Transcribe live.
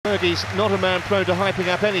Fergie's not a man prone to hyping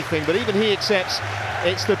up anything, but even he accepts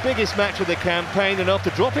it's the biggest match of the campaign, and after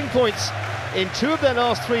dropping points in 2 of their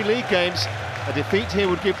last 3 league games, a defeat here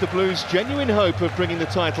would give the Blues genuine hope of bringing the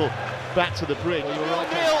title back to the bridge.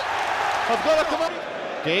 I've got to come up.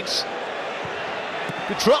 Giggs,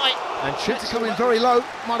 good try, and Chips to come in very low,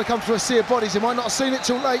 might have come through a sea of bodies, he might not have seen it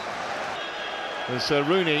too late. There's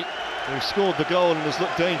Rooney, who scored the goal and has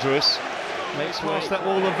looked dangerous. Makes past that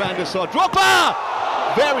wall of Van der Sar. Dropper!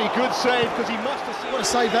 Very good save, because he must have seen... What a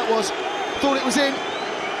save that was. Thought it was in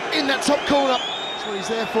that top corner. That's what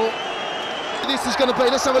he's there for. This is going to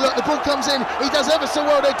be, let's have a look, the ball comes in, he does ever so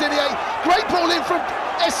well there, Didier. Great ball in from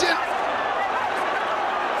Essien.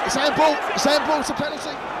 It's handball, it's a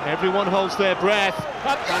penalty. Everyone holds their breath.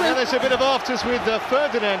 And then there's a bit of afters with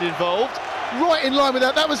Ferdinand involved. Right in line with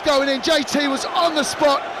that was going in. JT was on the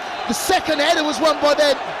spot. The second header was won by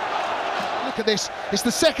them. Look at this, it's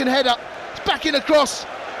the second header. It's backing across.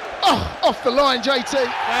 Oh, off the line, JT.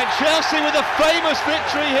 And Chelsea with a famous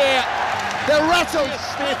victory here. They're rattled.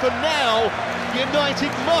 Stiff, and now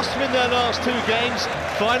United must win their last 2 games.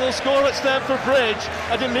 Final score at Stamford Bridge,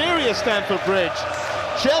 a delirious Stamford Bridge.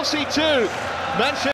 Chelsea 2, Manchester